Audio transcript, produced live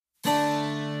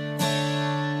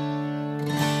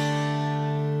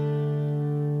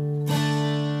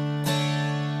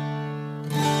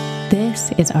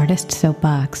This is Artist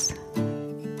Soapbox.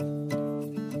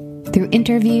 Through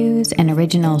interviews and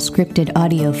original scripted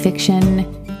audio fiction,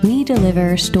 we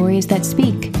deliver stories that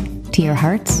speak to your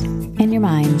hearts and your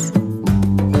minds.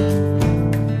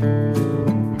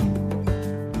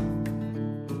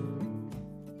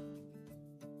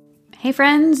 Hey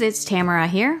friends, it's Tamara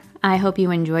here. I hope you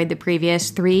enjoyed the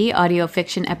previous 3 audio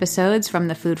fiction episodes from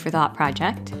the Food for Thought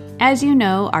project. As you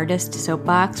know, Artist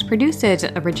Soapbox produces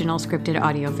original scripted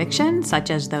audio fiction, such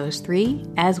as those 3,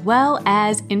 as well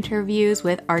as interviews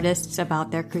with artists about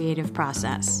their creative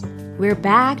process. We're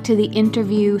back to the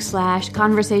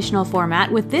interview/conversational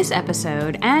format with this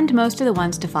episode and most of the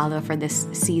ones to follow for this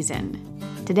season.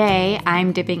 Today,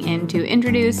 I'm dipping in to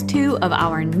introduce 2 of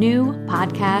our new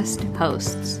podcast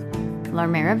hosts,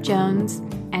 Lormera Jones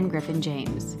and Griffin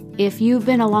James. If you've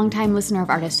been a longtime listener of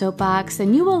Artist Soapbox,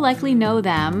 then you will likely know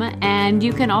them, and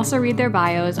you can also read their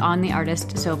bios on the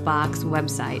Artist Soapbox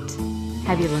website.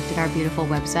 Have you looked at our beautiful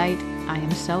website? I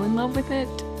am so in love with it.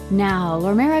 Now,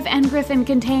 Lormera and Griffin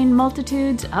contain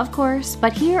multitudes, of course,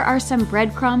 but here are some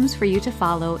breadcrumbs for you to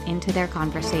follow into their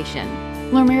conversation.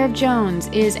 Lormera Jones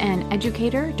is an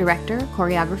educator, director,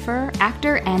 choreographer,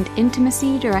 actor, and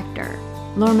intimacy director.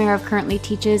 Lormera currently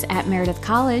teaches at Meredith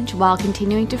College while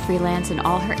continuing to freelance in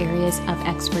all her areas of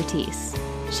expertise.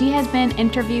 She has been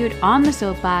interviewed on the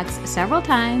Soapbox several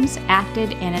times,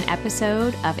 acted in an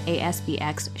episode of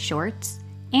ASBX Shorts,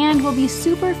 and will be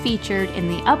super featured in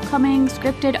the upcoming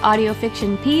scripted audio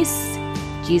fiction piece,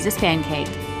 Jesus Pancake.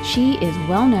 She is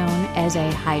well known as a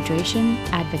hydration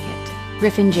advocate.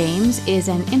 Griffin James is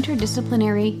an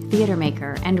interdisciplinary theater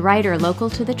maker and writer local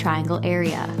to the Triangle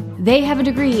area. They have a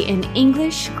degree in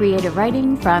English creative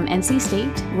writing from NC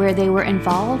State, where they were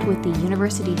involved with the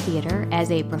University Theater as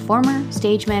a performer,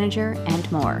 stage manager,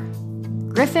 and more.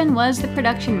 Griffin was the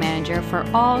production manager for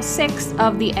all 6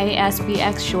 of the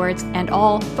ASBX shorts and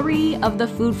all 3 of the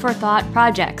Food for Thought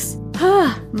projects.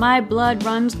 My blood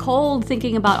runs cold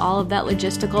thinking about all of that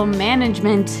logistical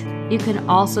management. You can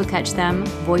also catch them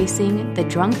voicing the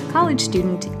drunk college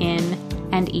student in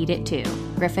And Eat It Too.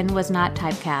 Griffin was not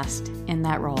typecast in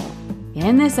that role.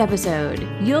 In this episode,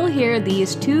 you'll hear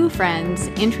these 2 friends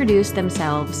introduce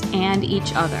themselves and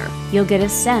each other. You'll get a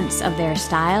sense of their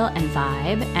style and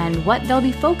vibe and what they'll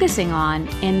be focusing on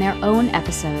in their own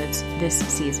episodes this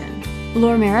season.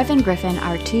 Lormera and Griffin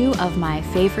are 2 of my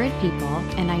favorite people,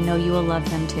 and I know you will love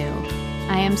them too.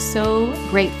 I am so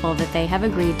grateful that they have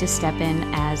agreed to step in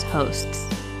as hosts.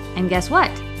 And guess what?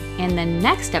 In the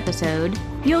next episode,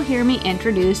 you'll hear me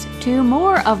introduce 2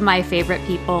 more of my favorite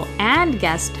people and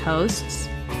guest hosts,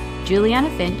 Juliana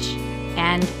Finch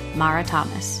and Mara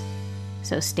Thomas.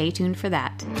 So stay tuned for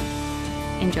that.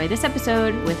 Enjoy this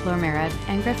episode with Lormera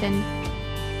and Griffin.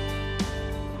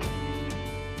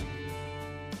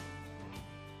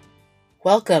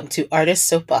 Welcome to Artist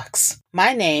Soapbox.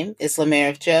 My name is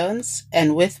Lormera Jones,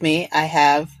 and with me I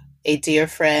have a dear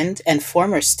friend and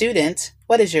former student.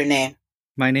 What is your name?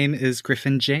 My name is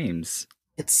Griffin James.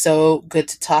 It's so good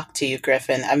to talk to you,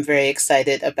 Griffin. I'm very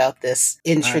excited about this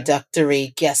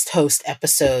introductory guest host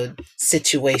episode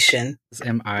situation.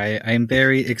 Am I am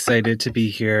very excited to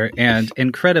be here and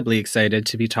incredibly excited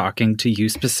to be talking to you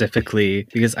specifically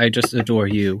because I just adore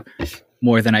you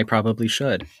more than I probably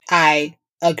should. I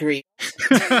agree.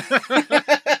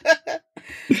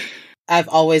 I've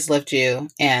always loved you,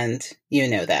 and you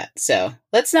know that. So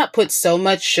let's not put so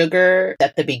much sugar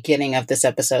at the beginning of this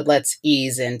episode. Let's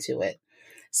ease into it.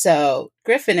 So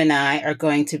Griffin and I are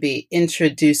going to be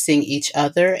introducing each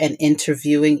other and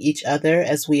interviewing each other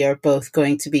as we are both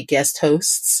going to be guest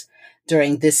hosts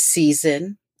during this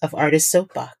season of Artist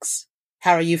Soapbox.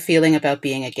 How are you feeling about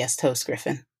being a guest host,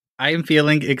 Griffin? I am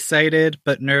feeling excited,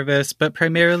 but nervous, but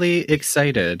primarily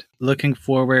excited. Looking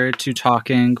forward to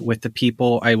talking with the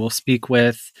people I will speak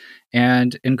with,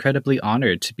 and incredibly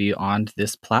honored to be on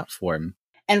this platform.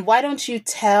 And why don't you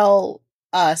tell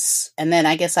us, and then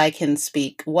I guess I can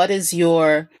speak, what is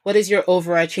your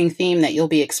overarching theme that you'll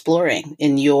be exploring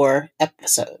in your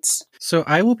episodes? So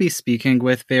I will be speaking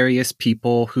with various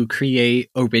people who create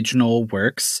original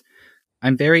works.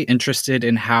 I'm very interested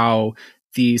in how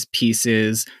these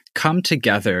pieces come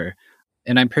together,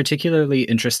 and I'm particularly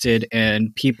interested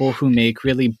in people who make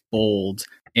really bold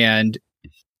and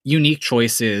unique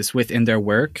choices within their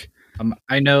work.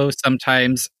 I know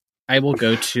sometimes I will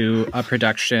go to a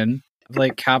production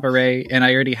like cabaret, and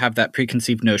I already have that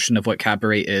preconceived notion of what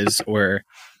cabaret is or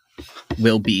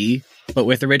will be. But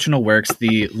with original works,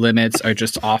 the limits are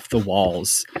just off the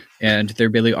walls, and there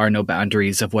really are no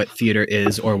boundaries of what theater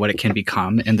is or what it can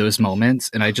become in those moments.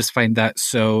 And I just find that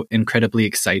so incredibly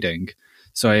exciting.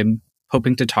 So I'm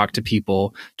hoping to talk to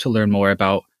people to learn more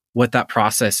about what that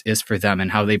process is for them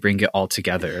and how they bring it all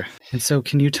together. And so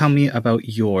can you tell me about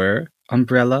your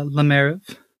umbrella,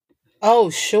 Lemeriv? Oh,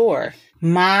 sure.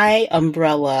 My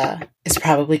umbrella is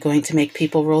probably going to make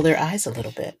people roll their eyes a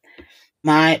little bit.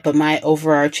 But my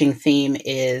overarching theme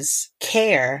is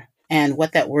care, and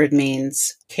what that word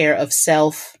means: care of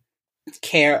self,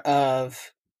 care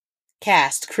of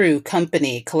cast, crew,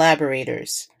 company,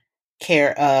 collaborators,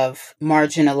 care of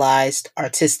marginalized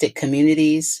artistic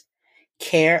communities,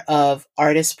 care of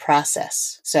artist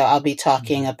process. So I'll be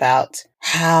talking about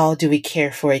how do we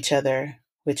care for each other,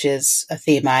 which is a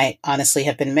theme I honestly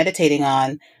have been meditating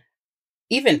on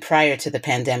even prior to the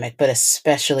pandemic, but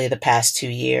especially the past 2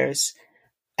 years,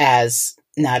 as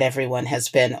not everyone has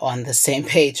been on the same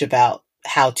page about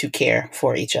how to care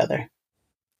for each other.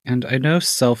 And I know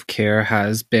self-care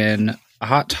has been a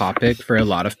hot topic for a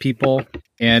lot of people,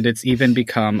 and it's even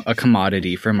become a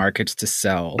commodity for markets to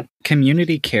sell.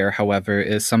 Community care, however,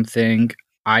 is something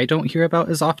I don't hear about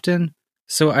as often.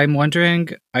 So I'm wondering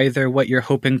either what you're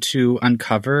hoping to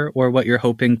uncover or what you're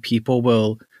hoping people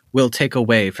will take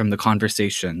away from the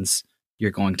conversations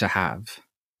you're going to have.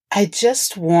 I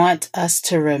just want us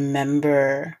to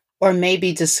remember, or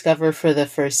maybe discover for the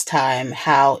first time,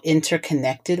 how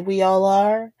interconnected we all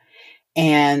are,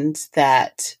 and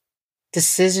that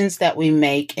decisions that we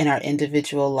make in our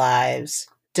individual lives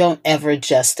don't ever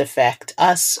just affect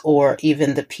us or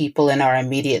even the people in our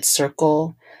immediate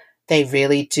circle. They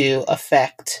really do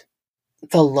affect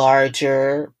the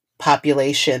larger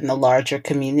population, the larger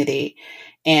community.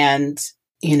 And,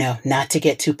 not to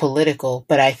get too political,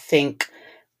 but I think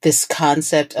this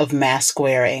concept of mask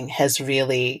wearing has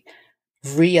really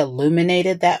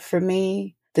re-illuminated that for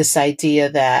me. This idea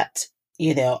that,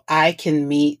 I can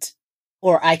meet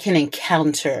or I can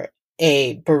encounter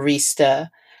a barista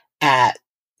at,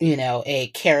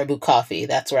 a Caribou Coffee.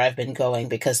 That's where I've been going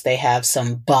because they have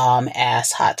some bomb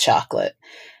ass hot chocolate.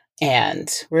 And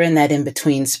we're in that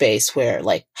in-between space where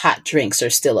like hot drinks are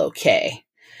still okay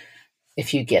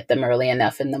if you get them early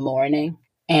enough in the morning.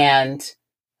 And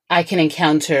I can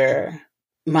encounter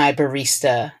my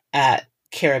barista at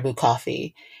Caribou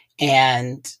Coffee,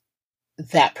 and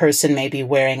that person may be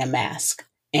wearing a mask.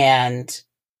 And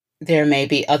there may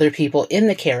be other people in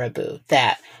the Caribou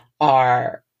that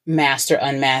are masked or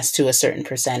unmasked to a certain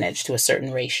percentage, to a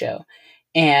certain ratio.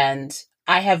 And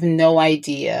I have no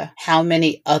idea how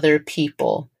many other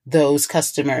people those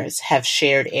customers have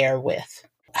shared air with,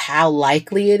 how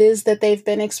likely it is that they've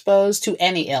been exposed to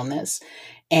any illness,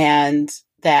 and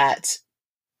that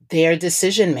their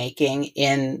decision making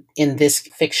in this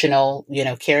fictional,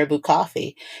 Caribou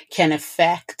Coffee can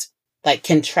affect, like,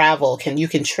 can travel, you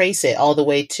can trace it all the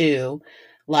way to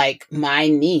like my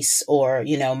niece or,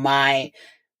 my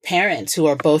parents who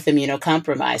are both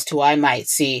immunocompromised, who I might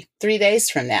see 3 days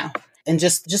from now. And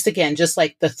just again, just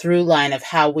like the through line of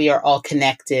how we are all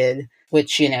connected,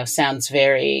 which, sounds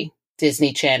very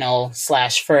Disney Channel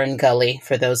 / Fern Gully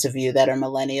for those of you that are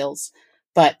millennials.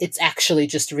 But it's actually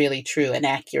just really true and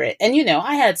accurate. And,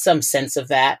 I had some sense of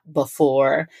that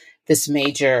before this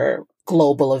major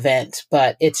global event,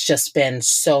 but it's just been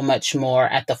so much more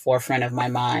at the forefront of my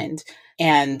mind.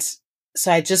 And so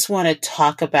I just want to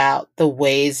talk about the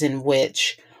ways in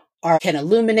which art can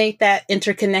illuminate that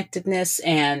interconnectedness,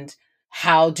 and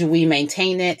how do we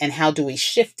maintain it and how do we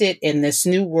shift it in this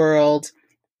new world,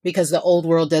 because the old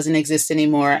world doesn't exist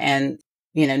anymore. And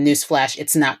newsflash,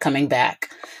 it's not coming back.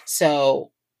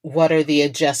 So what are the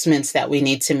adjustments that we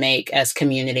need to make as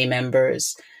community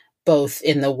members, both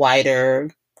in the wider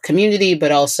community,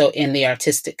 but also in the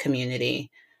artistic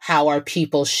community? How are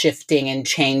people shifting and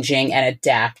changing and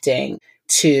adapting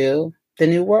to the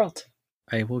new world?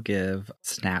 I will give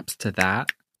snaps to that.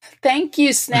 Thank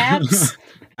you, snaps.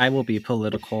 I will be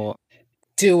political.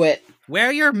 Do it.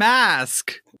 Wear your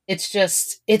mask. It's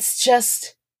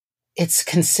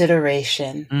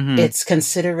consideration. Mm-hmm. It's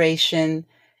consideration.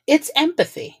 It's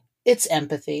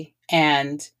empathy.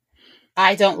 And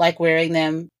I don't like wearing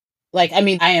them.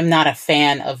 I am not a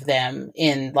fan of them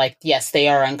yes, they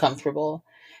are uncomfortable.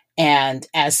 And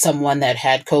as someone that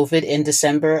had COVID in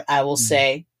December, I will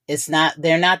say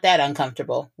they're not that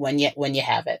uncomfortable when you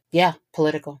have it. Yeah,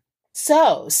 political.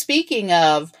 So speaking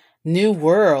of new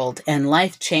world and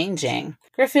life changing,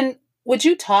 Griffin, would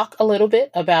you talk a little bit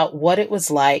about what it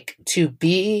was like to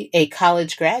be a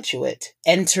college graduate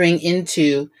entering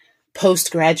into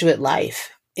postgraduate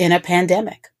life in a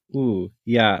pandemic? Ooh,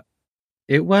 yeah.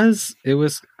 It was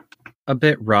a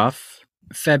bit rough.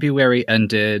 February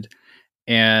ended,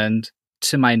 and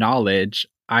to my knowledge,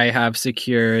 I have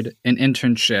secured an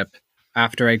internship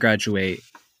after I graduate,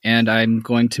 and I'm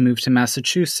going to move to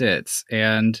Massachusetts,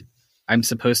 and I'm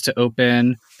supposed to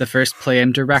open the first play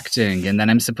I'm directing, and then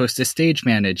I'm supposed to stage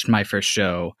manage my first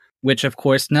show, which of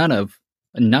course none of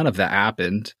that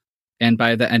happened. And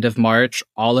by the end of March,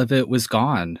 all of it was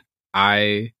gone.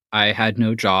 I had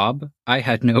no job, I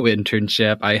had no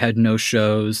internship, I had no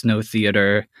shows, no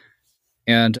theater,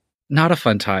 and not a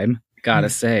fun time, gotta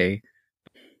say.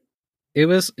 It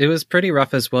was pretty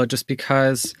rough as well, just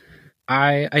because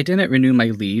I didn't renew my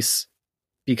lease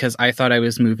because I thought I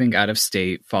was moving out of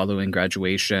state following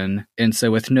graduation. And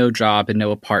so with no job and no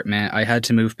apartment, I had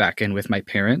to move back in with my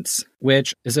parents,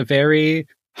 which is a very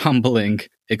humbling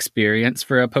experience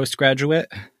for a postgraduate.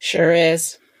 Sure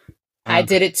is. I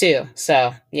did it too.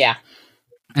 So, yeah.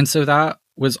 And so that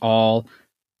was all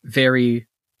very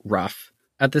rough.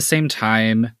 At the same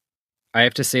time, I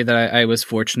have to say that I was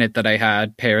fortunate that I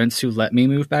had parents who let me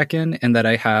move back in, and that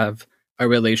I have a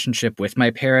relationship with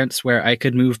my parents where I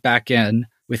could move back in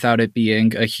without it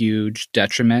being a huge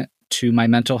detriment to my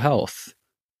mental health.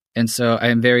 And so I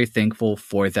am very thankful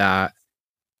for that.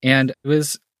 And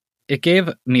it gave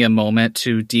me a moment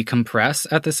to decompress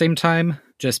at the same time,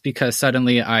 just because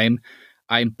suddenly I'm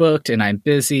booked and I'm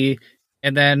busy,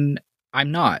 and then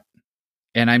I'm not.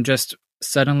 And I'm just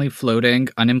suddenly floating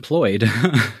unemployed.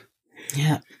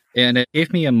 Yeah. And it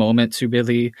gave me a moment to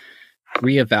really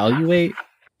reevaluate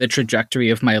the trajectory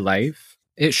of my life.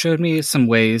 It showed me some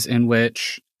ways in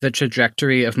which the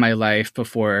trajectory of my life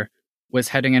before was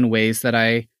heading in ways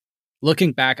that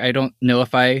looking back, I don't know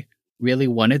if I really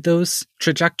wanted those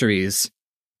trajectories.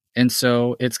 And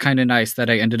so it's kind of nice that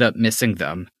I ended up missing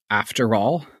them after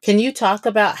all. Can you talk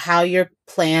about how your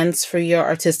plans for your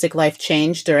artistic life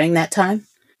changed during that time?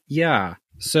 Yeah.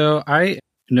 So I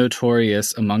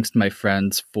notorious amongst my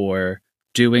friends for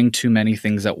doing too many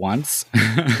things at once.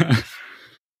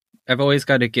 I've always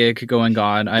got a gig going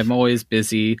on. I'm always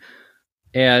busy,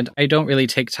 and I don't really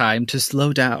take time to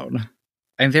slow down.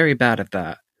 I'm very bad at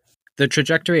that. The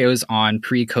trajectory I was on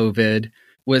pre-COVID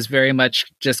was very much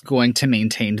just going to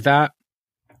maintain that.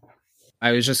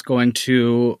 I was just going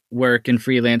to work and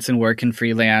freelance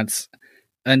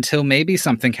until maybe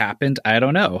something happened. I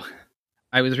don't know.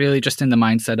 I was really just in the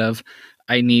mindset of,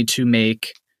 I need to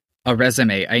make a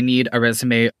resume. I need a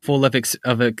resume full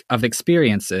of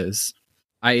experiences.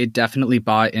 I definitely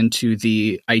bought into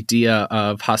the idea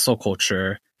of hustle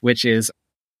culture, which is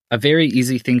a very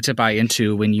easy thing to buy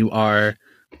into when you are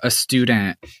a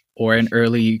student or an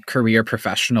early career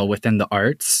professional within the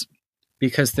arts,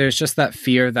 because there's just that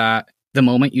fear that the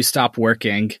moment you stop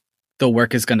working, the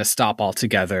work is going to stop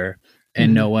altogether,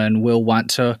 and no one will want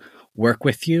to work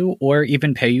with you or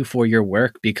even pay you for your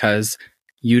work because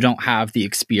you don't have the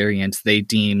experience they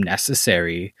deem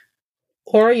necessary.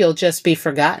 Or you'll just be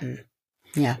forgotten.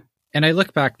 Yeah. And I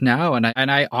look back now and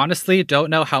I honestly don't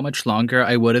know how much longer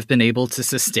I would have been able to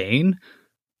sustain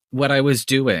what I was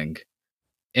doing.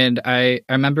 And I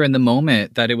remember in the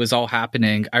moment that it was all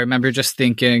happening, I remember just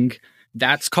thinking,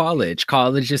 that's college.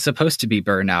 College is supposed to be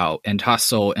burnout and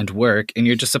hustle and work, and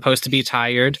you're just supposed to be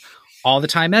tired all the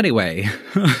time anyway.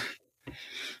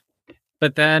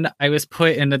 But then I was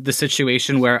put in the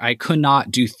situation where I could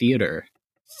not do theater.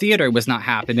 Theater was not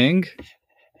happening.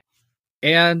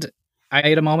 And I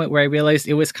had a moment where I realized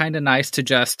it was kind of nice to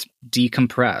just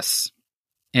decompress.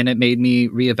 And it made me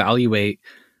reevaluate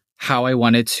how I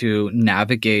wanted to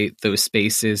navigate those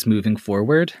spaces moving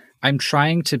forward. I'm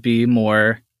trying to be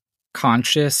more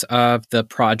conscious of the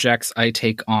projects I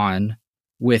take on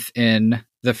within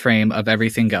the frame of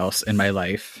everything else in my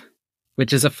life.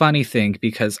 Which is a funny thing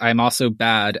because I'm also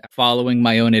bad at following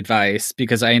my own advice,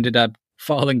 because I ended up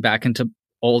falling back into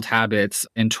old habits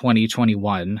in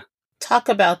 2021. Talk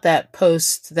about that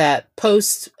post,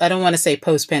 I don't want to say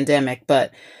post-pandemic,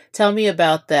 but tell me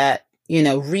about that,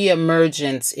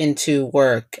 reemergence into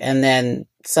work and then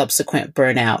subsequent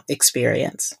burnout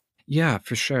experience. Yeah,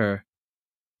 for sure.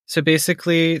 So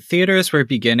basically, theaters were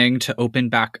beginning to open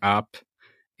back up,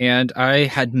 and I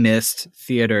had missed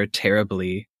theater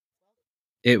terribly.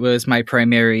 It was my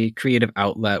primary creative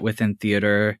outlet within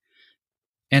theater,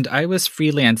 and I was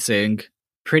freelancing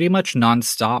pretty much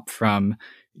nonstop from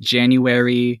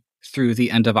January through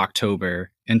the end of October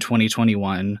in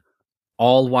 2021,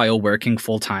 all while working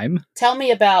full time. Tell me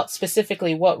about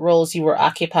specifically what roles you were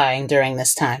occupying during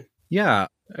this time. Yeah.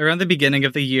 Around the beginning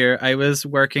of the year, I was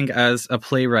working as a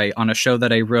playwright on a show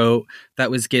that I wrote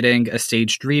that was getting a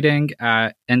staged reading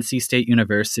at NC State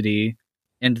University.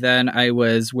 And then I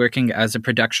was working as a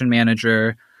production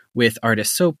manager with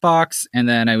Artist Soapbox. And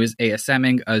then I was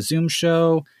ASMing a Zoom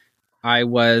show. I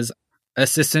was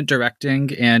assistant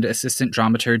directing and assistant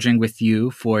dramaturging with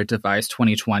you for Devise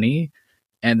 2020.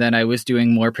 And then I was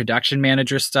doing more production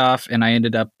manager stuff. And I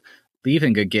ended up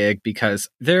leaving a gig because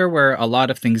there were a lot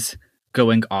of things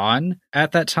going on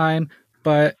at that time,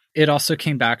 but it also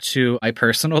came back to my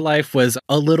personal life was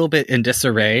a little bit in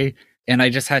disarray, and I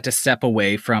just had to step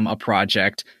away from a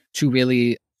project to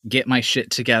really get my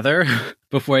shit together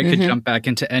before I could jump back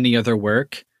into any other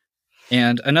work.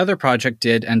 And another project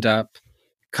did end up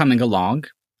coming along,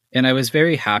 and I was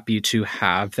very happy to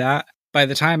have that. By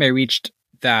the time I reached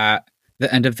the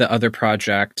end of the other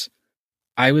project,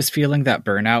 I was feeling that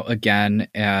burnout again,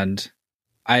 and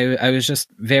I was just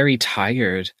very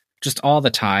tired just all the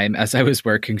time as I was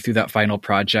working through that final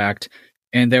project.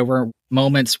 And there were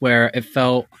moments where it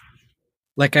felt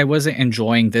like I wasn't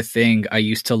enjoying the thing I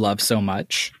used to love so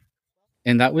much.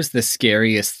 And that was the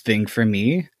scariest thing for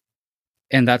me.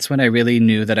 And that's when I really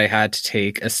knew that I had to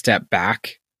take a step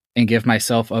back and give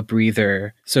myself a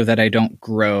breather so that I don't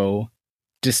grow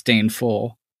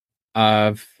disdainful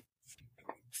of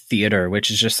theater,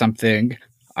 which is just something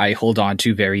I hold on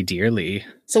to very dearly.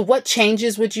 So what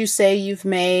changes would you say you've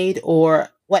made, or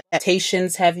what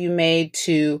adaptations have you made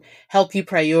to help you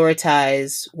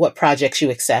prioritize what projects you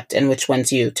accept and which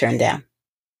ones you turn down?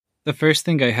 The first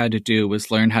thing I had to do was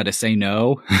learn how to say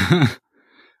no,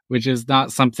 which is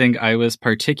not something I was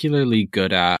particularly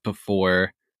good at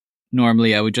before.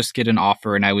 Normally, I would just get an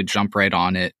offer and I would jump right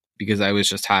on it because I was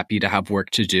just happy to have work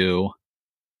to do.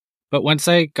 But once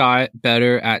I got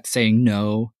better at saying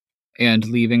no and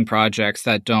leaving projects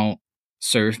that don't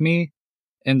serve me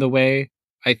in the way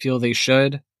I feel they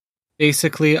should,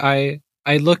 basically I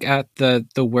look at the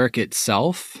work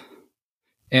itself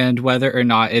and whether or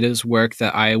not it is work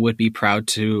that I would be proud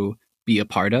to be a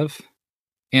part of.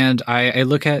 And I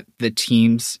look at the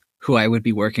teams who I would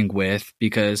be working with,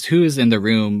 because who is in the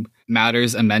room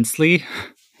matters immensely.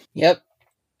 Yep.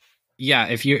 Yeah,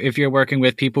 if you're working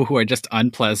with people who are just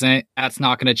unpleasant, that's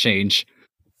not going to change.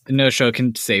 No show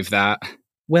can save that.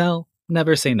 Well,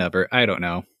 never say never. I don't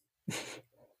know.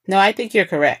 No, I think you're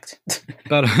correct.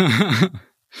 But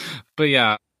but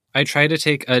yeah, I try to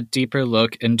take a deeper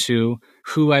look into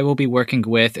who I will be working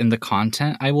with and the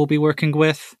content I will be working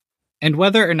with. And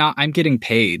whether or not I'm getting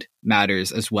paid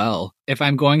matters as well. If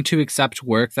I'm going to accept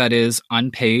work that is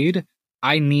unpaid,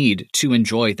 I need to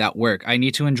enjoy that work. I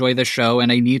need to enjoy the show,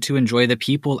 and I need to enjoy the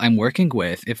people I'm working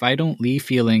with. If I don't leave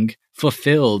feeling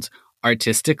fulfilled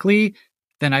artistically,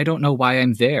 then I don't know why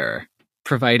I'm there,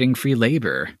 providing free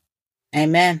labor.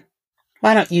 Amen.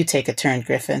 Why don't you take a turn,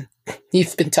 Griffin?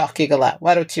 You've been talking a lot.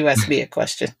 Why don't you ask me a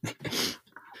question?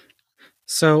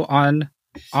 So on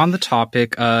the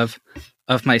topic of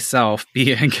myself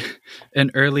being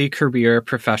an early career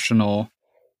professional,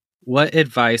 what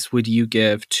advice would you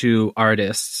give to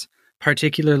artists,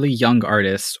 particularly young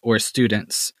artists or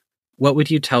students? What would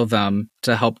you tell them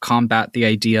to help combat the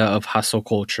idea of hustle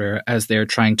culture as they're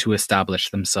trying to establish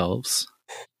themselves?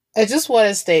 I just want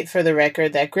to state for the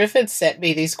record that Griffin sent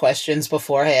me these questions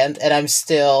beforehand, and I'm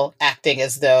still acting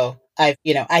as though I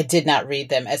did not read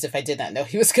them, as if I did not know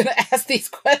he was going to ask these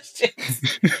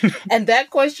questions. And that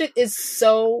question is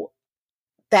so,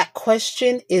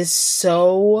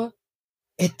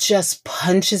 it just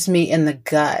punches me in the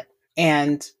gut.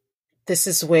 And this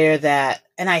is where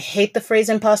and I hate the phrase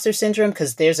imposter syndrome,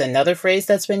 because there's another phrase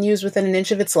that's been used within an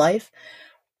inch of its life.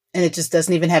 And it just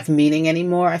doesn't even have meaning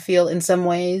anymore, I feel, in some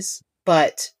ways.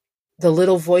 But the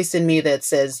little voice in me that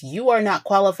says, you are not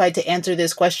qualified to answer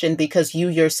this question because you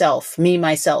yourself, me,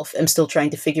 myself, am still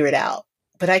trying to figure it out.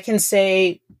 But I can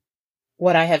say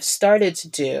what I have started to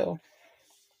do.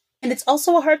 And it's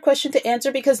also a hard question to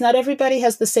answer because not everybody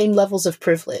has the same levels of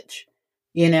privilege.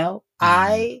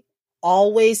 I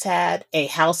always had a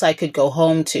house I could go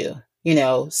home to,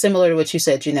 similar to what you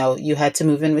said, you had to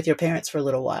move in with your parents for a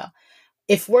little while.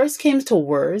 If worse came to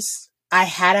worse, I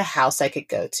had a house I could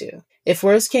go to. If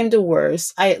worse came to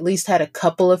worse, I at least had a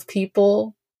couple of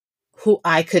people who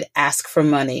I could ask for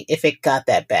money if it got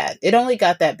that bad. It only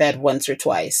got that bad once or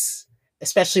twice,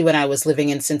 especially when I was living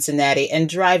in Cincinnati and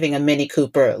driving a Mini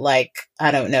Cooper like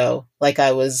I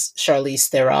was Charlize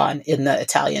Theron in The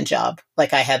Italian Job.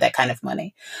 Like I had that kind of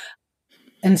money.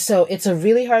 And so it's a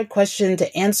really hard question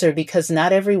to answer because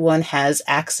not everyone has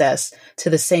access to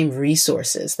the same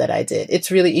resources that I did. It's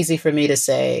really easy for me to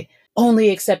say, only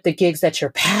accept the gigs that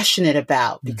you're passionate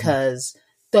about, because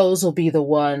those will be the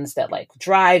ones that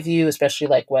drive you, especially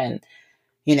when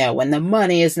the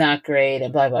money is not great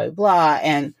and blah, blah, blah.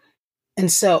 And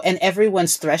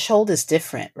everyone's threshold is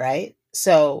different, right?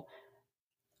 So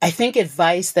I think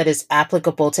advice that is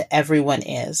applicable to everyone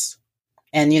is,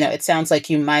 and, it sounds like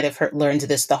you might have learned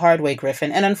this the hard way,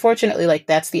 Griffin. And unfortunately,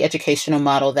 that's the educational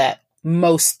model that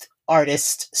most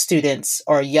artist students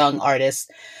or young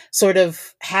artists sort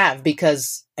of have,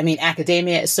 because I mean,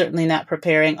 academia is certainly not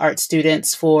preparing art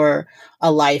students for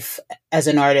a life as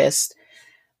an artist.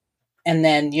 And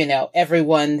then,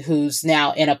 everyone who's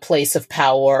now in a place of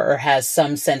power or has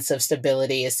some sense of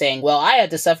stability is saying, well, I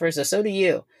had to suffer, so do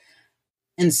you.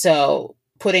 And so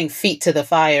putting feet to the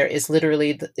fire is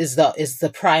literally is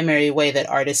the primary way that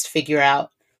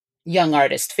young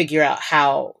artists figure out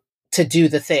how to do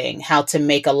the thing, how to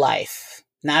make a life,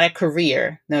 not a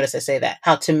career. Notice I say that,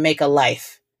 how to make a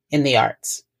life in the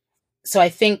arts. So I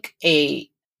think a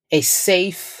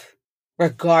safe,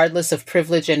 regardless of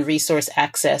privilege and resource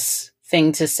access,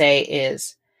 thing to say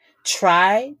is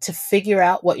try to figure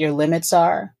out what your limits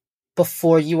are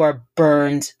before you are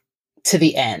burned to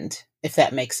the end, if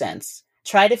that makes sense.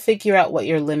 Try to figure out what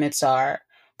your limits are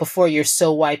before you're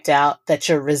so wiped out that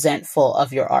you're resentful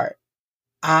of your art.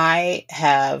 I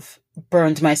have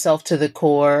burned myself to the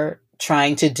core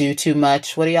trying to do too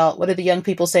much. What do the young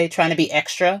people say? Trying to be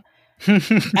extra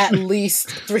at least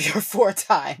 3 or 4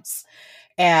 times.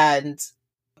 And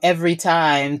every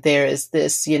time there is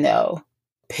this,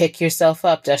 pick yourself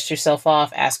up, dust yourself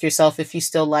off, ask yourself if you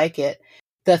still like it.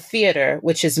 The theater,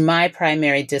 which is my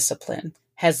primary discipline,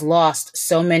 has lost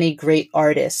so many great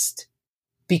artists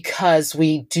because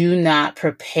we do not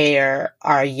prepare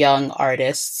our young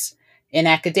artists in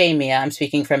academia, I'm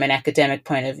speaking from an academic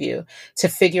point of view, to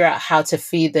figure out how to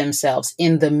feed themselves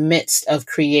in the midst of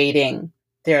creating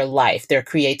their life, their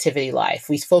creativity life.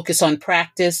 We focus on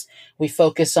practice. We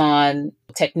focus on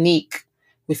technique.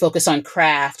 We focus on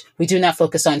craft. We do not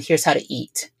focus on here's how to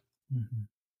eat. Mm-hmm.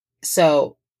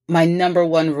 So my number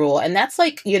one rule, and that's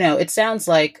like, it sounds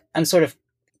like I'm sort of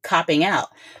copping out,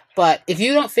 but if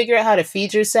you don't figure out how to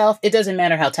feed yourself, it doesn't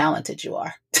matter how talented you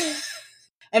are.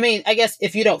 I mean, I guess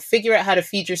if you don't figure out how to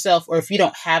feed yourself, or if you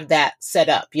don't have that set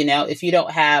up, if you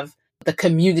don't have the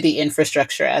community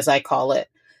infrastructure, as I call it,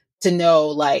 to know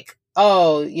like,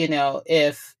 oh,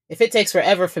 if it takes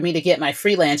forever for me to get my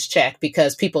freelance check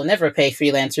because people never pay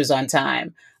freelancers on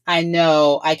time, I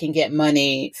know I can get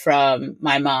money from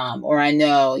my mom, or I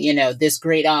know, this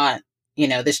great aunt,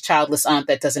 this childless aunt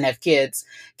that doesn't have kids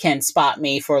can spot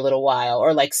me for a little while,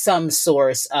 or like some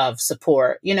source of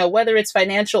support, whether it's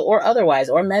financial or otherwise,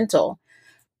 or mental.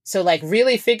 So like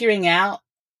really figuring out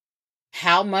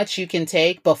how much you can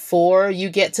take before you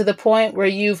get to the point where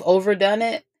you've overdone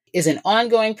it is an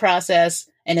ongoing process.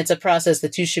 And it's a process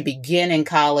that you should begin in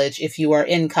college if you are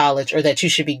in college, or that you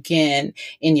should begin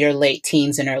in your late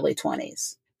teens and early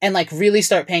 20s, and like really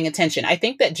start paying attention. I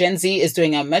think that Gen Z is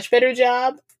doing a much better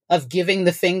job of giving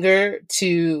the finger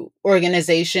to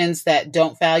organizations that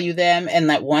don't value them and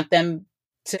that want them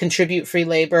to contribute free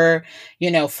labor,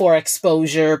 for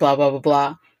exposure, blah, blah, blah,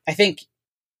 blah. I think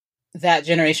that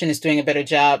generation is doing a better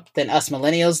job than us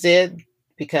millennials did,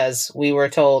 because we were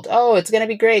told, oh, it's going to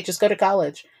be great, just go to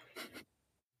college.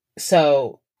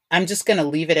 So I'm just going to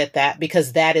leave it at that,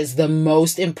 because that is the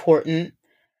most important.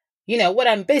 What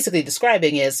I'm basically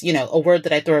describing is, a word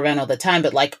that I throw around all the time,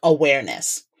 but like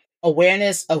awareness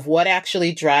of what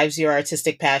actually drives your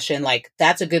artistic passion. Like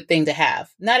that's a good thing to have.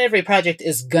 Not every project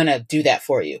is going to do that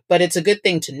for you, but it's a good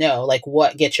thing to know, like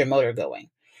what gets your motor going.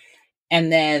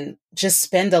 And then just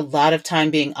spend a lot of time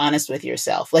being honest with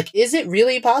yourself. Like, is it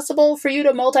really possible for you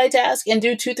to multitask and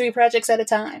do 2-3 projects at a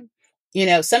time?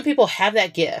 Some people have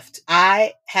that gift.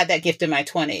 I had that gift in my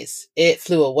 20s. It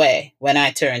flew away when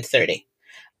I turned 30,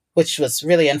 which was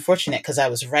really unfortunate because I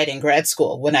was right in grad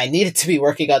school when I needed to be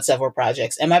working on several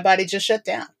projects, and my body just shut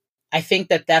down. I think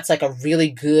that that's like a really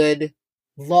good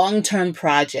long-term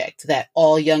project that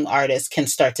all young artists can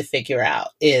start to figure out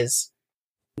is,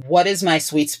 what is my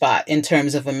sweet spot in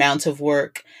terms of amount of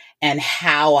work and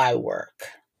how I work?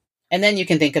 And then you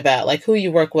can think about like who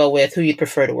you work well with, who you'd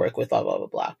prefer to work with, blah, blah, blah,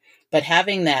 blah. But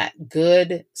having that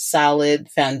good, solid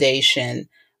foundation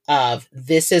of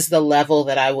this is the level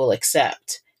that I will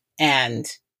accept, and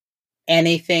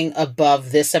anything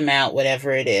above this amount,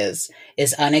 whatever it is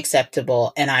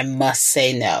unacceptable, and I must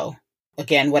say no.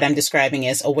 Again, what I'm describing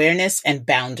is awareness and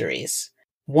boundaries.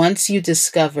 Once you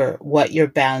discover what your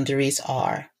boundaries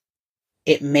are,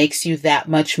 it makes you that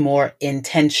much more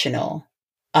intentional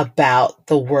about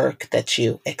the work that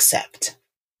you accept.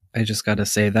 I just got to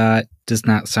say that does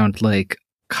not sound like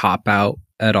cop-out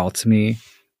at all to me.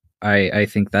 I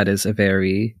think that is a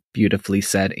very beautifully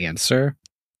said answer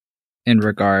in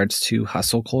regards to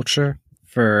hustle culture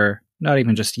for not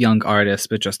even just young artists,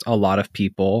 but just a lot of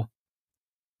people.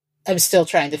 I'm still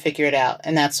trying to figure it out.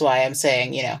 And that's why I'm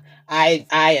saying, I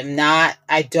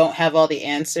don't have all the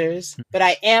answers, but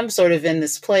I am sort of in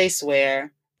this place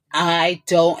where I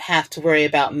don't have to worry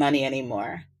about money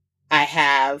anymore. I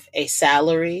have a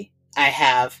salary. I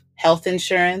have health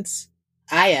insurance.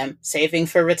 I am saving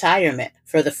for retirement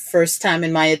for the first time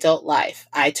in my adult life.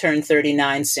 I turn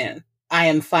 39 soon. I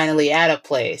am finally at a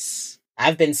place.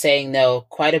 I've been saying no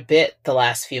quite a bit the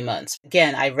last few months.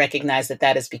 Again, I recognize that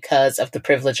that is because of the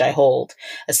privilege I hold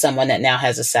as someone that now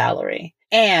has a salary.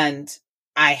 And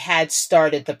I had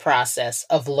started the process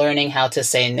of learning how to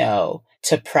say no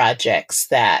to projects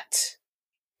that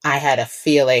I had a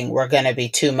feeling were going to be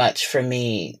too much for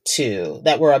me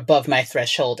that were above my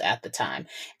threshold at the time.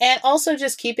 And also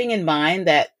just keeping in mind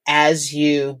that as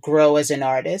you grow as an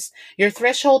artist, your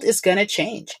threshold is going to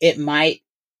change. It might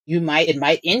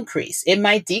increase. It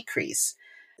might decrease.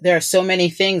 There are so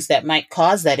many things that might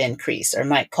cause that increase or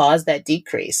might cause that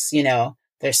decrease.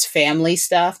 There's family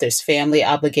stuff, there's family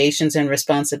obligations and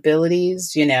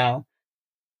responsibilities,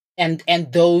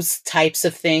 and those types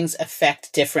of things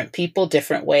affect different people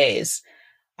different ways.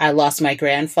 I lost my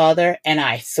grandfather and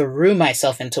I threw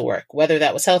myself into work. Whether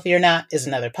that was healthy or not is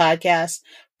another podcast,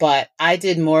 but I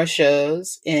did more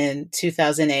shows in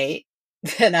 2008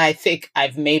 than I think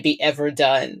I've maybe ever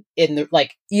done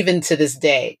even to this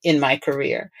day in my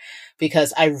career,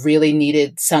 because I really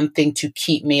needed something to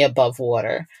keep me above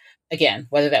water. Again,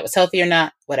 whether that was healthy or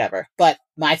not, whatever. But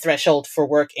my threshold for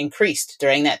work increased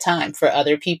during that time. For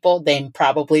other people, they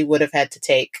probably would have had to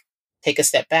take a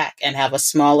step back and have a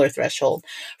smaller threshold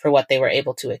for what they were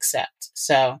able to accept.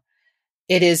 So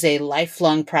it is a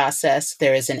lifelong process.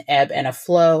 There is an ebb and a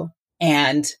flow.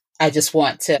 And I just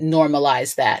want to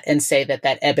normalize that and say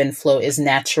that ebb and flow is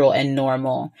natural and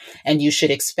normal. And you should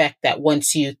expect that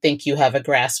once you think you have a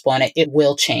grasp on it, it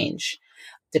will change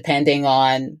depending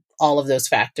on all of those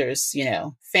factors,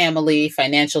 family,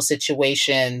 financial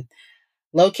situation,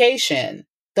 location,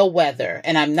 the weather.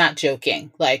 And I'm not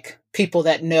joking. Like, people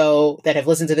that have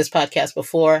listened to this podcast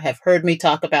before have heard me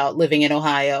talk about living in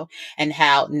Ohio and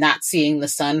how not seeing the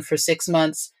sun for 6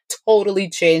 months totally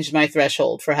changed my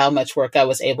threshold for how much work I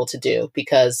was able to do,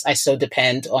 because I so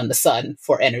depend on the sun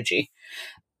for energy,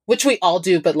 which we all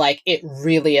do. But it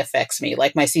really affects me.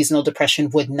 Like, my seasonal depression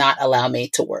would not allow me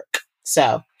to work.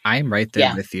 So I'm right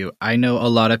there with you. I know a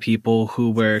lot of people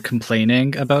who were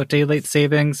complaining about daylight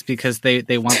savings because they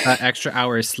want that extra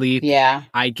hour of sleep. Yeah.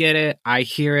 I get it. I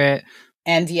hear it.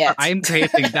 And yet I'm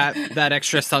craving that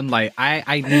extra sunlight.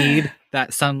 I need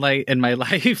that sunlight in my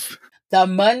life. The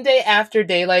Monday after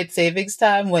daylight savings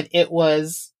time, when it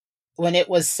was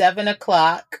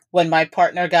 7:00, when my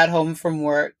partner got home from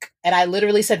work, and I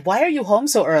literally said, "Why are you home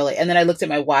so early?" And then I looked at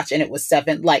my watch and it was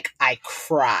 7. I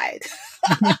cried.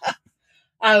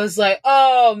 I was like,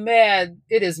 oh man,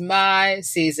 it is my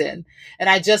season. And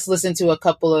I just listened to a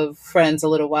couple of friends a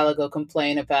little while ago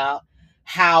complain about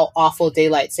how awful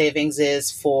daylight savings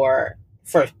is for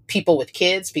people with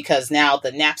kids, because now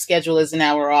the nap schedule is an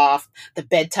hour off, the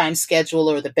bedtime schedule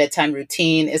or the bedtime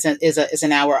routine is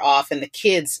an hour off, and the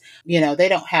kids, they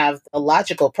don't have the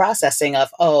logical processing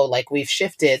of, we've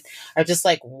shifted, or just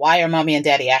why are mommy and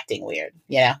daddy acting weird,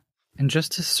 And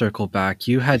just to circle back,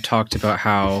 you had talked about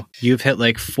how you've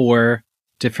hit 4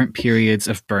 different periods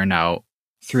of burnout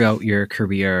throughout your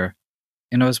career.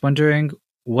 And I was wondering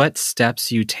what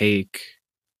steps you take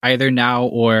either now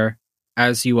or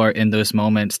as you are in those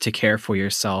moments to care for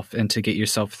yourself and to get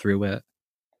yourself through it.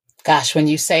 Gosh, when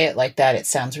you say it like that, it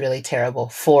sounds really terrible.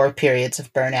 4 periods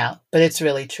of burnout, but it's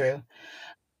really true.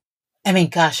 I mean,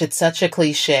 gosh, it's such a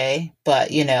cliche, but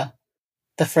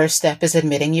the first step is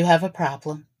admitting you have a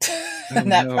problem.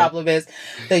 And that problem is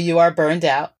that you are burned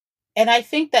out. And I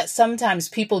think that sometimes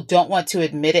people don't want to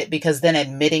admit it, because then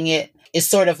admitting it is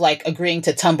sort of like agreeing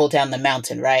to tumble down the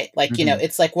mountain, right?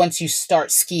 It's like once you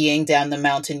start skiing down the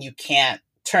mountain, you can't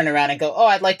turn around and go, oh,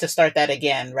 I'd like to start that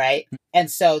again, right? And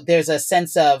so there's a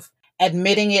sense of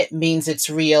admitting it means it's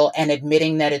real, and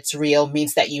admitting that it's real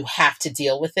means that you have to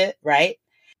deal with it, right?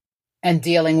 And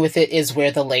dealing with it is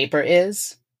where the labor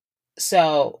is.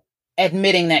 So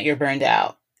admitting that you're burned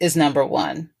out is number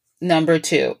 1. Number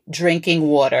 2, drinking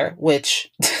water, which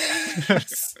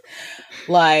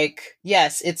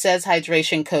yes, it says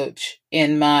hydration coach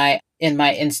in my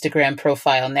Instagram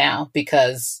profile now,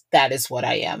 because that is what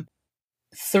I am.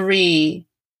 3,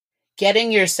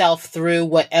 getting yourself through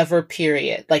whatever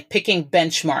period, picking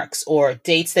benchmarks or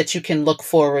dates that you can look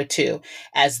forward to,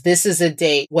 as this is a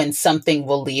date when something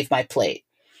will leave my plate.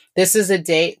 This is a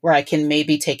date where I can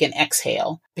maybe take an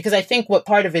exhale, because I think what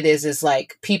part of it is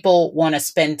people want to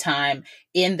spend time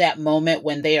in that moment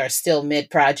when they are still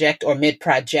mid-project or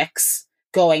mid-projects,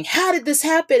 going, how did this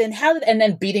happen? And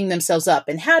then beating themselves up.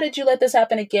 And how did you let this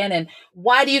happen again? And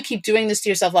why do you keep doing this to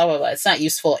yourself? Blah, blah, blah. It's not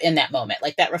useful in that moment.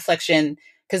 That reflection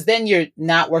because then you're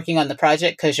not working on the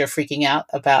project because you're freaking out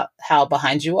about how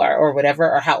behind you are or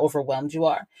whatever, or how overwhelmed you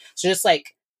are. So just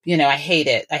like, I hate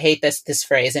it. I hate this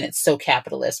phrase, and it's so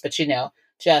capitalist, but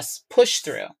just push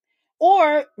through.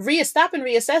 Or stop and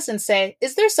reassess and say,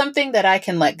 is there something that I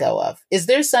can let go of? Is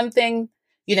there something,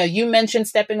 you mentioned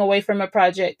stepping away from a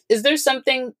project. Is there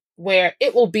something where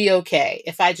it will be okay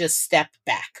if I just step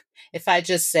back? If I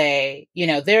just say,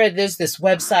 there's this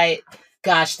website,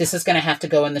 gosh, this is going to have to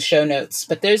go in the show notes,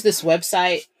 but there's this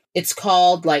website. It's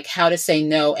called like How to Say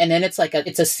No. And then it's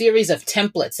it's a series of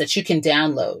templates that you can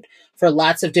download for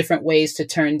lots of different ways to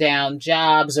turn down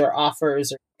jobs or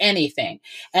offers or anything.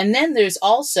 And then there's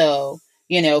also,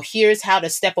 here's how to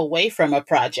step away from a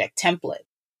project template.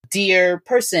 Dear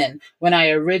person, when I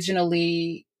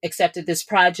originally accepted this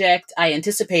project, I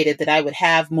anticipated that I would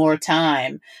have more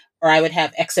time, or I would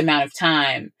have X amount of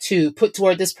time to put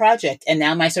toward this project. And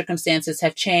now my circumstances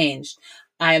have changed.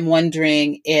 I am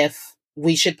wondering if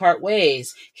we should part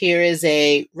ways. Here is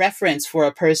a reference for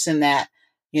a person that,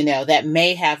 that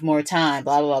may have more time,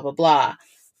 blah, blah, blah, blah.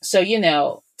 So,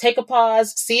 take a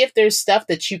pause, see if there's stuff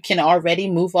that you can already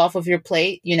move off of your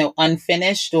plate,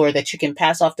 unfinished, or that you can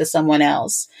pass off to someone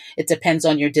else. It depends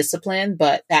on your discipline,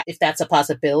 but if that's a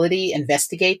possibility,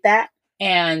 investigate that.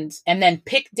 And then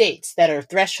pick dates that are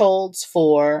thresholds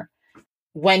for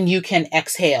when you can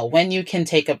exhale, when you can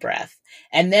take a breath.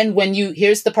 And then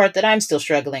here's the part that I'm still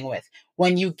struggling with.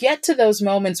 When you get to those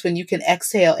moments when you can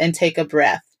exhale and take a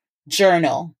breath,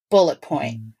 journal, bullet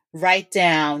point, write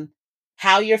down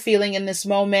how you're feeling in this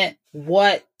moment.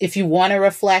 What, if you want to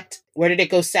reflect, where did it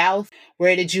go south?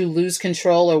 Where did you lose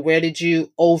control, or where did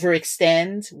you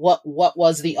overextend? What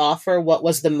was the offer? What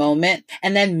was the moment?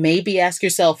 And then maybe ask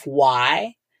yourself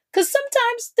why. Because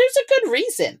sometimes there's a good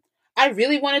reason. I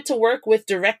really wanted to work with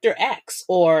director X,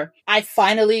 or I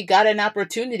finally got an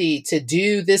opportunity to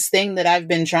do this thing that I've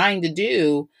been trying to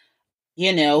do,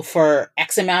 for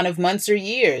X amount of months or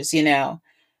years,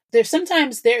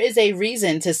 Sometimes there is a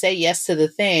reason to say yes to the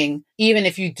thing, even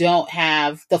if you don't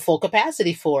have the full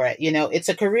capacity for it. It's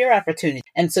a career opportunity.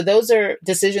 And so those are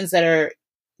decisions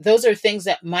those are things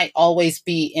that might always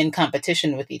be in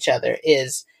competition with each other,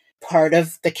 is part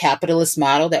of the capitalist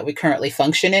model that we currently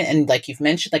function in. And like you've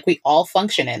mentioned, like we all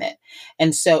function in it.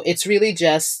 And so it's really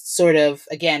just sort of,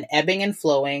 again, ebbing and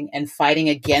flowing and fighting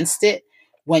against it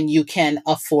when you can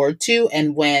afford to,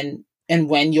 and when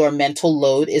your mental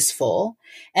load is full.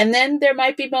 And then there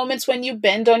might be moments when you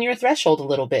bend on your threshold a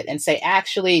little bit and say,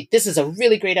 actually, this is a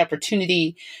really great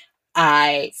opportunity.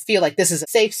 I feel like this is a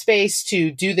safe space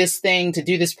to do this thing, to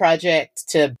do this project,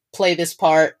 to play this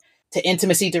part, to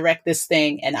intimacy direct this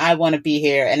thing. And I want to be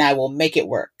here and I will make it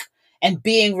work. And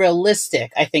being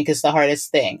realistic, I think, is the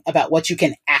hardest thing about what you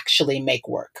can actually make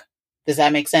work. Does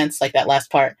that make sense? Like that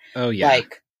last part? Oh, yeah.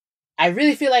 Like, I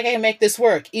really feel like I can make this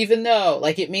work, even though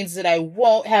it means that I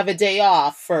won't have a day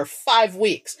off for 5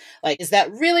 weeks. Is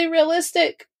that really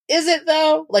realistic? Is it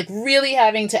though? Really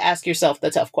having to ask yourself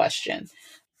the tough question.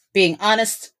 Being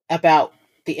honest about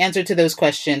the answer to those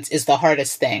questions is the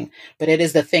hardest thing, but it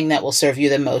is the thing that will serve you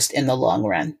the most in the long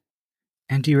run.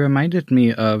 And you reminded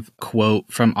me of a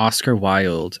quote from Oscar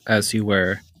Wilde as you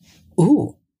were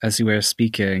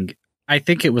speaking. I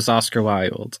think it was Oscar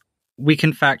Wilde. We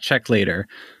can fact check later.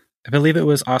 I believe it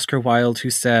was Oscar Wilde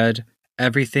who said,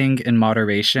 "Everything in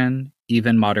moderation,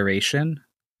 even moderation."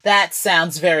 That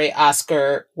sounds very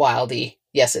Oscar Wilde-y.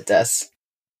 Yes, it does.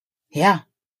 Yeah.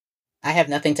 I have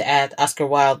nothing to add. Oscar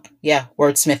Wilde. Yeah,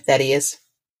 wordsmith that he is.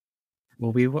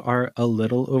 Well, we are a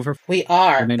little over. We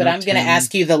are, but I'm going to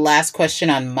ask you the last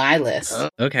question on my list.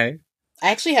 Okay.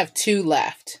 I actually have 2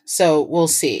 left, so we'll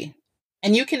see.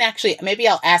 And you can actually, maybe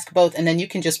I'll ask both, and then you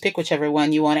can just pick whichever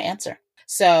one you want to answer.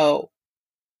 So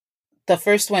the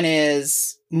first one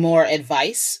is more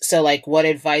advice. So what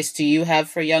advice do you have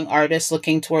for young artists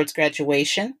looking towards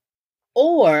graduation?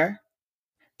 Or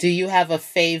do you have a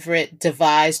favorite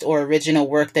devised or original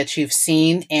work that you've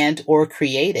seen and or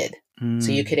created?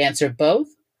 So you could answer both,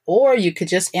 or you could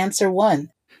just answer one.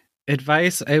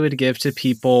 Advice I would give to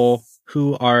people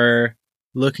who are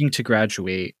looking to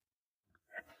graduate,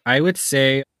 I would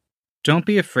say, don't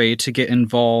be afraid to get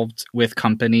involved with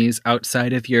companies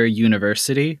outside of your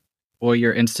university or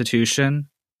your institution,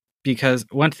 because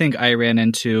one thing I ran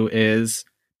into is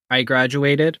I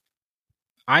graduated.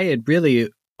 I had really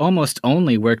almost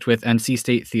only worked with NC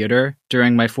State Theater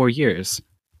during my 4 years.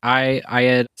 I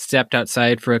had stepped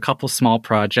outside for a couple small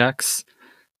projects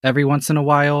every once in a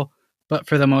while, but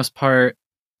for the most part,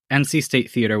 NC State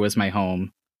Theater was my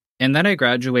home. And then I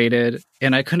graduated,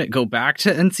 and I couldn't go back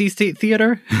to NC State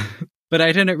Theater, but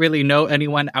I didn't really know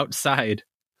anyone outside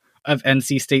of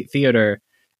NC State Theater.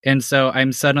 And so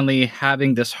I'm suddenly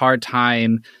having this hard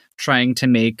time trying to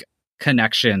make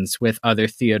connections with other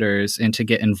theaters and to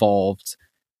get involved.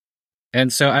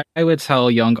 And so I would tell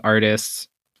young artists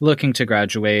looking to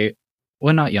graduate,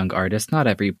 well, not young artists, not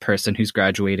every person who's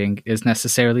graduating is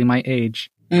necessarily my age.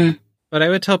 But I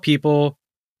would tell people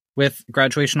with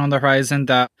graduation on the horizon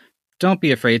that don't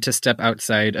be afraid to step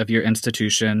outside of your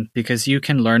institution, because you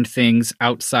can learn things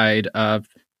outside of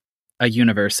a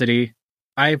university.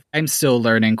 I'm still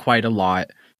learning quite a lot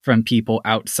from people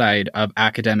outside of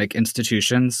academic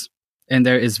institutions, and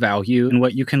there is value in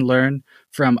what you can learn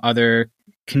from other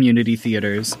community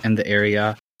theaters in the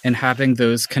area, and having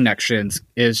those connections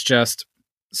is just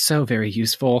so very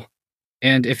useful.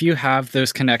 And if you have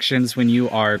those connections when you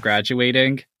are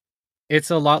graduating, it's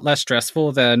a lot less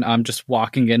stressful than just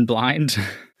walking in blind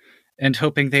and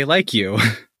hoping they like you.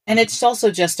 And it's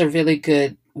also just a really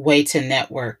good way to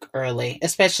network early,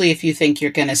 especially if you think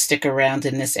you're going to stick around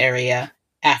in this area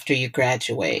after you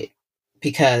graduate,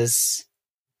 because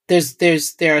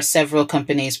there are several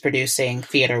companies producing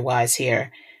theater-wise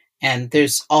here, and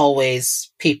there's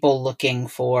always people looking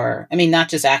for, I mean, not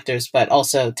just actors, but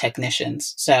also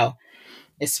technicians. So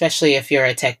especially if you're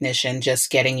a technician, just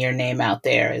getting your name out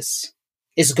there is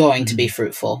going to be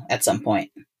fruitful at some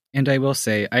point. And I will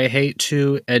say, I hate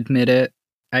to admit it,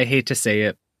 I hate to say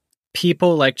it,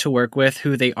 people like to work with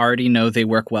who they already know they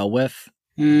work well with.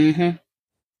 Mm-hmm.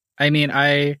 I mean,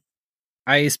 I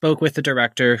spoke with the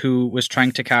director who was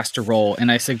trying to cast a role,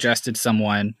 and I suggested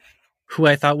someone who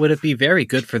I thought would be very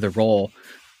good for the role.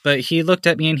 But he looked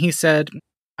at me and he said,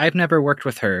 I've never worked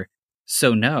with her,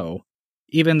 so no.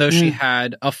 Even though she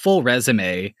had a full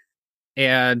resume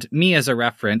and me as a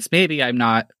reference, maybe I'm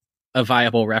not a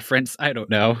viable reference, I don't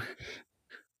know.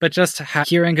 But just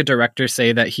hearing a director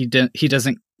say that he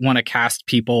doesn't want to cast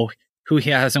people who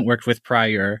he hasn't worked with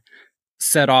prior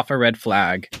set off a red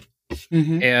flag.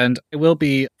 Mm-hmm. And I will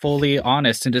be fully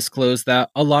honest and disclose that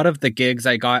a lot of the gigs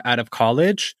I got out of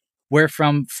college were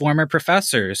from former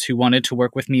professors who wanted to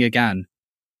work with me again.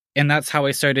 And that's how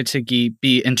I started to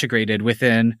be integrated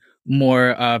within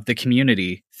more of the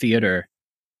community theater,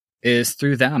 is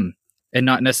through them, and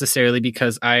not necessarily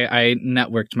because I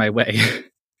networked my way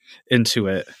into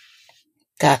it.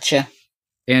 Gotcha.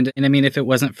 And I mean, if it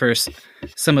wasn't for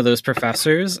some of those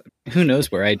professors, who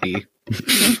knows where I'd be.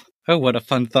 Oh, what a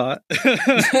fun thought.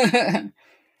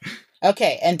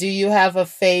 Okay, and do you have a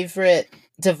favorite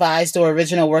devised or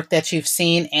original work that you've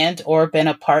seen and or been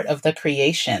a part of the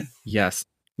creation? Yes.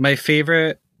 My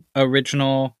favorite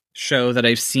original show that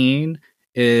I've seen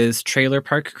is Trailer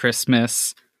Park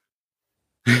Christmas.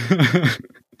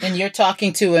 And you're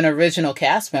talking to an original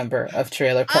cast member of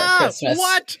Trailer Park Christmas.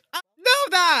 What? Know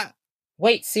that!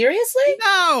 Wait, seriously?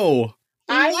 No!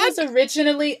 I was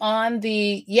originally on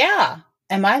the... Yeah.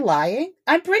 Am I lying?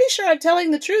 I'm pretty sure I'm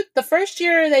telling the truth. The first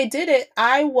year they did it,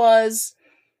 I was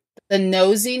the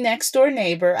nosy next door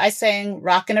neighbor. I sang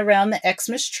Rockin' Around the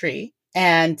Xmas Tree.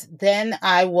 And then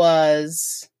I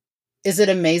was... Is it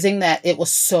amazing that it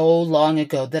was so long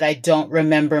ago that I don't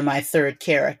remember my third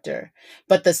character?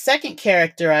 But the second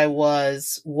character I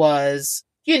was,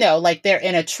 you know, like they're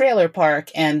in a trailer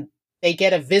park and they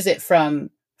get a visit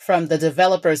from the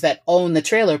developers that own the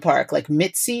trailer park, like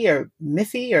Mitzi or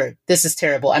Miffy, or this is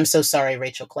terrible. I'm so sorry,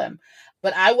 Rachel Clem.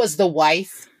 But I was the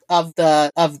wife of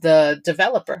the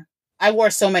developer. I wore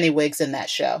so many wigs in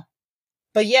that show.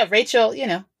 But yeah, Rachel, you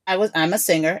know, I'm a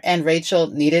singer, and Rachel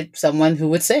needed someone who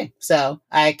would sing. So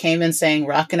I came and sang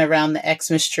Rockin' Around the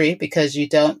Xmas Tree, because you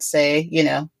don't say, you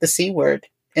know, the C word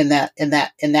in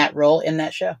that role in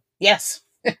that show. Yes.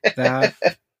 That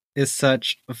is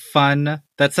such fun.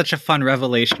 That's such a fun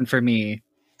revelation for me.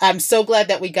 I'm so glad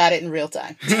that we got it in real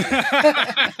time.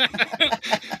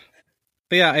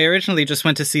 But yeah, I originally just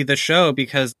went to see the show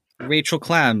because Rachel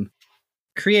Clem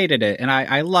created it, and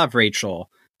I love Rachel.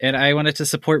 And I wanted to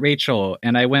support Rachel,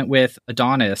 and I went with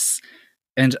Adonis.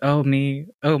 And oh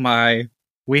my,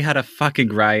 we had a fucking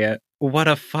riot. What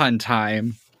a fun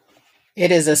time.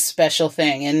 It is a special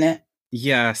thing, isn't it?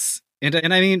 Yes. And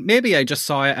I mean, maybe I just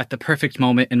saw it at the perfect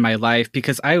moment in my life,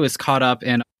 because I was caught up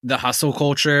in the hustle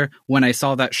culture when I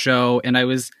saw that show, and I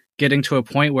was getting to a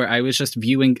point where I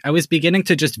was beginning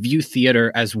to just view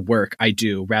theater as work I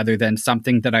do rather than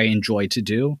something that I enjoy to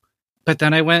do. But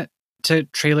then I went to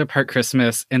Trailer Park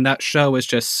Christmas, and that show was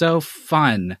just so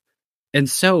fun and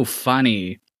so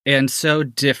funny and so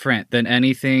different than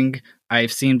anything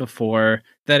I've seen before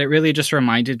that it really just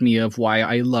reminded me of why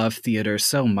I love theater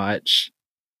so much.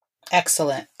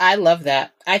 Excellent. I love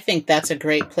that. I think that's a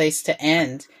great place to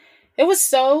end. It was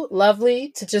so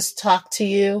lovely to just talk to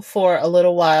you for a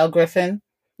little while, Griffin.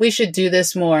 We should do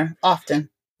this more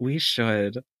often. We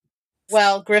should.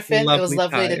 Well, Griffin, it was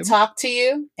lovely to talk to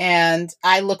you, and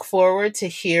I look forward to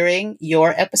hearing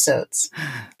your episodes.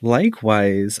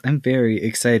 Likewise, I'm very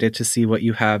excited to see what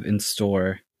you have in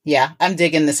store. Yeah, I'm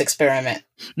digging this experiment.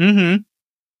 Mm-hmm.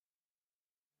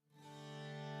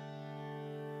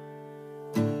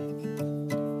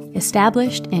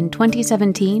 Established in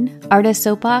 2017, Artist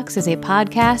Soapbox is a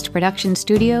podcast production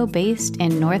studio based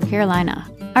in North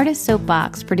Carolina. Artist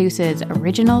Soapbox produces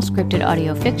original scripted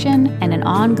audio fiction and an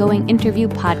ongoing interview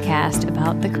podcast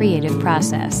about the creative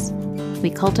process. We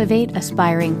cultivate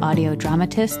aspiring audio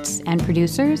dramatists and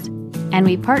producers, and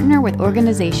we partner with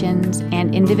organizations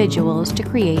and individuals to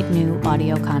create new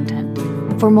audio content.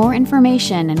 For more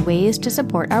information and ways to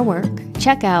support our work,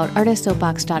 check out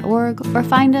artistsoapbox.org or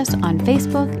find us on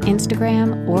Facebook,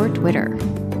 Instagram, or Twitter.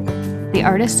 The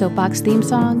Artist Soapbox theme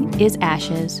song is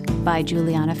Ashes by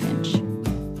Juliana Finch.